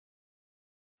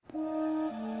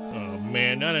Oh,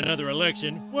 man, not another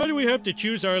election. Why do we have to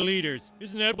choose our leaders?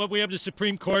 Isn't that what we have the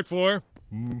Supreme Court for?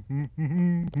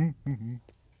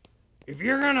 If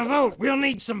you're gonna vote, we'll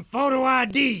need some photo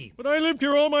ID. But I lived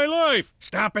here all my life.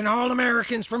 Stopping all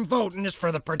Americans from voting is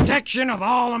for the protection of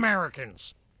all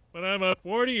Americans. But I'm a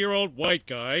 40-year-old white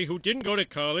guy who didn't go to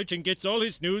college and gets all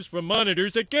his news from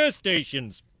monitors at gas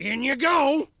stations. In you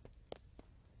go.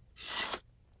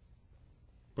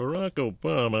 Barack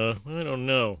Obama, I don't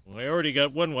know. I already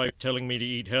got one wife telling me to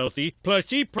eat healthy. Plus,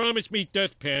 he promised me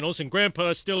death panels and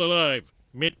Grandpa's still alive.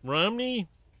 Mitt Romney?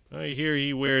 I hear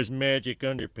he wears magic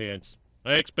underpants.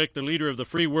 I expect the leader of the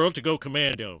free world to go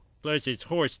commando. Plus, his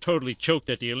horse totally choked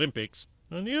at the Olympics.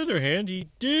 On the other hand, he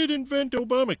did invent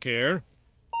Obamacare.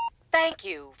 Thank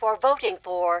you for voting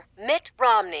for Mitt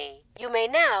Romney. You may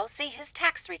now see his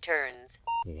tax returns.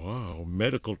 Wow,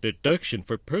 medical deduction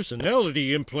for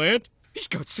personality implant. He's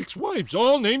got 6 wives,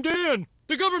 all named Ann.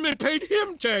 The government paid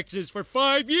him taxes for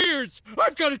 5 years.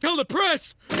 I've got to tell the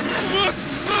press.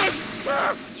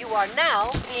 You are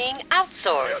now being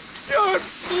outsourced. Oh,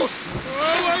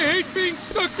 I hate being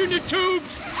sucked into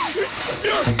tubes.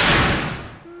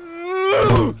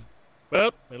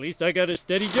 Well, at least I got a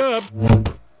steady job.